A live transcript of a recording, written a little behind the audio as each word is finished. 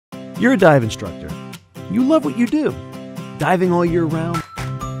You're a dive instructor. You love what you do. Diving all year round.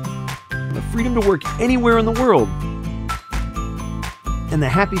 The freedom to work anywhere in the world. And the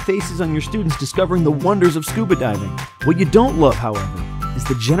happy faces on your students discovering the wonders of scuba diving. What you don't love, however, is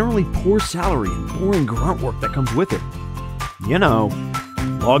the generally poor salary and boring grunt work that comes with it. You know,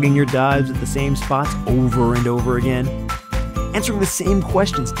 logging your dives at the same spots over and over again. Answering the same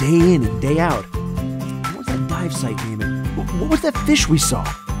questions day in and day out. What was that dive site name? What was that fish we saw?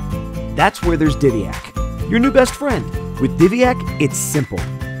 That's where there's Diviac, your new best friend. With Diviac, it's simple.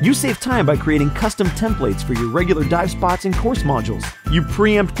 You save time by creating custom templates for your regular dive spots and course modules. You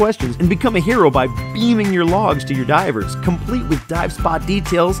preempt questions and become a hero by beaming your logs to your divers, complete with dive spot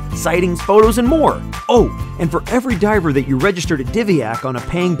details, sightings, photos, and more. Oh, and for every diver that you registered at Diviac on a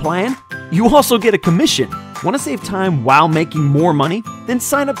paying plan, you also get a commission. Want to save time while making more money? Then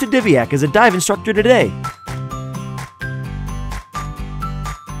sign up to Diviac as a dive instructor today.